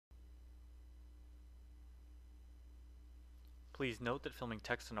Please note that filming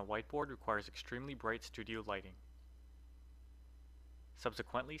text on a whiteboard requires extremely bright studio lighting.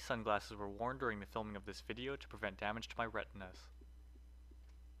 Subsequently, sunglasses were worn during the filming of this video to prevent damage to my retinas.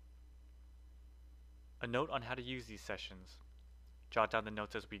 A note on how to use these sessions. Jot down the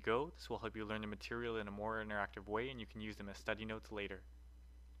notes as we go. This will help you learn the material in a more interactive way and you can use them as study notes later.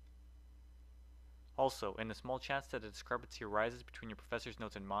 Also, in the small chance that a discrepancy arises between your professor's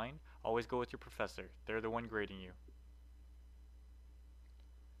notes and mine, always go with your professor. They're the one grading you.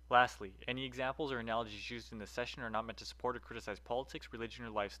 Lastly, any examples or analogies used in this session are not meant to support or criticize politics, religion, or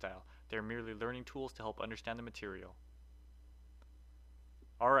lifestyle. They are merely learning tools to help understand the material.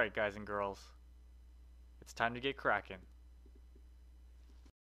 Alright guys and girls, it's time to get cracking.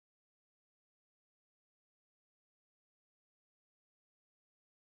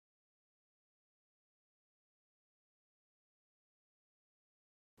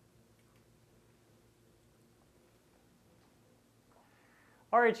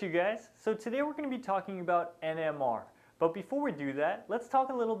 Alright you guys, so today we're going to be talking about NMR. But before we do that, let's talk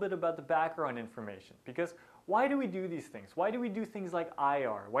a little bit about the background information. Because why do we do these things? Why do we do things like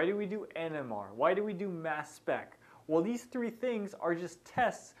IR? Why do we do NMR? Why do we do mass spec? Well, these three things are just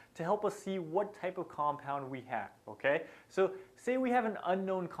tests to help us see what type of compound we have, okay? So say we have an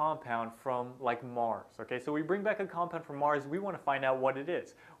unknown compound from like Mars, okay? So we bring back a compound from Mars, we want to find out what it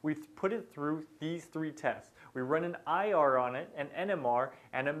is. We put it through these three tests. We run an IR on it, an NMR,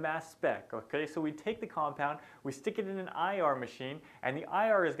 and a mass spec, okay? So we take the compound, we stick it in an IR machine, and the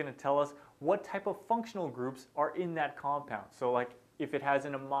IR is going to tell us what type of functional groups are in that compound. So like if it has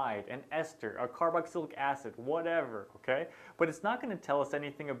an amide, an ester, a carboxylic acid, whatever, okay? But it's not going to tell us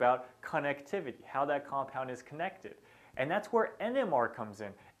anything about connectivity, how that compound is connected. And that's where NMR comes in.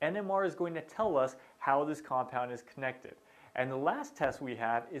 NMR is going to tell us how this compound is connected. And the last test we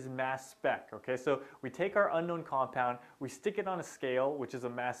have is mass spec, okay? So we take our unknown compound, we stick it on a scale, which is a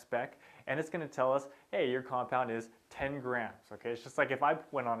mass spec, and it's going to tell us, hey, your compound is 10 grams, okay? It's just like if I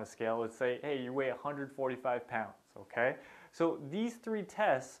went on a scale, it'd say, hey, you weigh 145 pounds, okay? So these three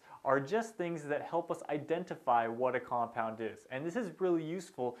tests are just things that help us identify what a compound is. And this is really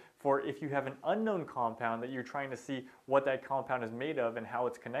useful for if you have an unknown compound that you're trying to see what that compound is made of and how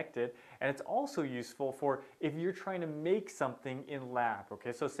it's connected. And it's also useful for if you're trying to make something in lab,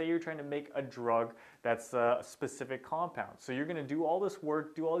 okay? So say you're trying to make a drug that's a specific compound. So you're gonna do all this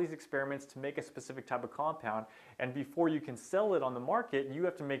work, do all these experiments to make a specific type of compound, and before you can sell it on the market, you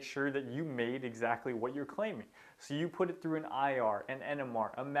have to make sure that you made exactly what you're claiming. So you put it through an IR, an NMR,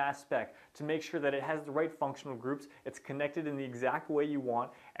 a mass spec to make sure that it has the right functional groups, it's connected in the exact way you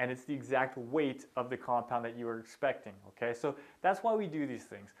want, and it's the exact weight of the compound that you are expecting, okay? So that's why we do these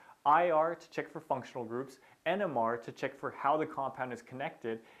things. IR to check for functional groups, NMR to check for how the compound is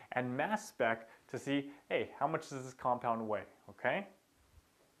connected, and mass spec to see, hey, how much does this compound weigh, okay?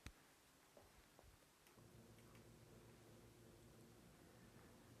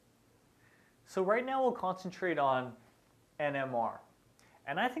 So right now we'll concentrate on NMR.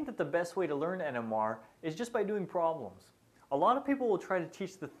 And I think that the best way to learn NMR is just by doing problems. A lot of people will try to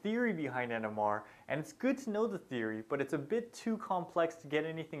teach the theory behind NMR, and it's good to know the theory, but it's a bit too complex to get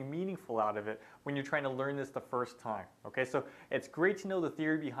anything meaningful out of it when you're trying to learn this the first time. Okay, so it's great to know the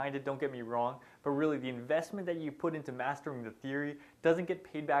theory behind it, don't get me wrong, but really the investment that you put into mastering the theory doesn't get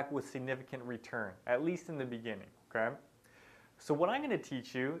paid back with significant return, at least in the beginning, okay? So what I'm going to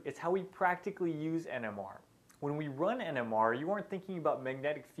teach you is how we practically use NMR. When we run NMR, you aren't thinking about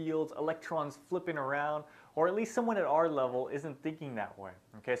magnetic fields, electrons flipping around, or at least someone at our level isn't thinking that way.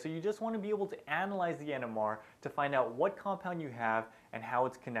 Okay, so you just want to be able to analyze the NMR to find out what compound you have and how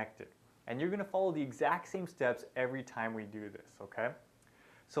it's connected. And you're going to follow the exact same steps every time we do this, okay?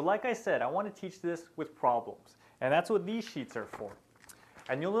 So like I said, I want to teach this with problems, and that's what these sheets are for.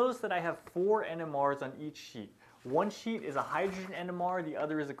 And you'll notice that I have 4 NMRs on each sheet. One sheet is a hydrogen NMR, the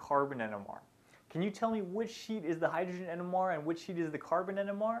other is a carbon NMR. Can you tell me which sheet is the hydrogen NMR and which sheet is the carbon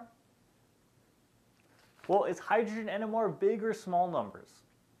NMR? Well, is hydrogen NMR big or small numbers?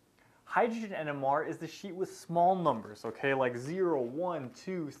 Hydrogen NMR is the sheet with small numbers, okay, like 0, 1,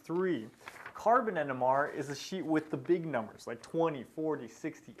 2, 3. Carbon NMR is the sheet with the big numbers, like 20, 40,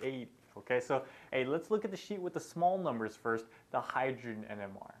 60, 80. Okay, so hey, let's look at the sheet with the small numbers first, the hydrogen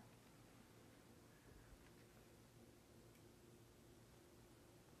NMR.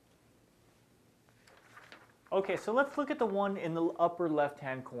 Okay, so let's look at the one in the upper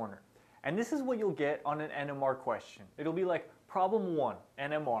left-hand corner. And this is what you'll get on an NMR question. It'll be like problem 1,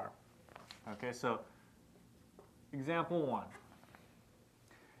 NMR. Okay, so example 1.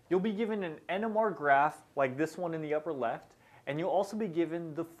 You'll be given an NMR graph like this one in the upper left, and you'll also be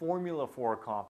given the formula for a compound.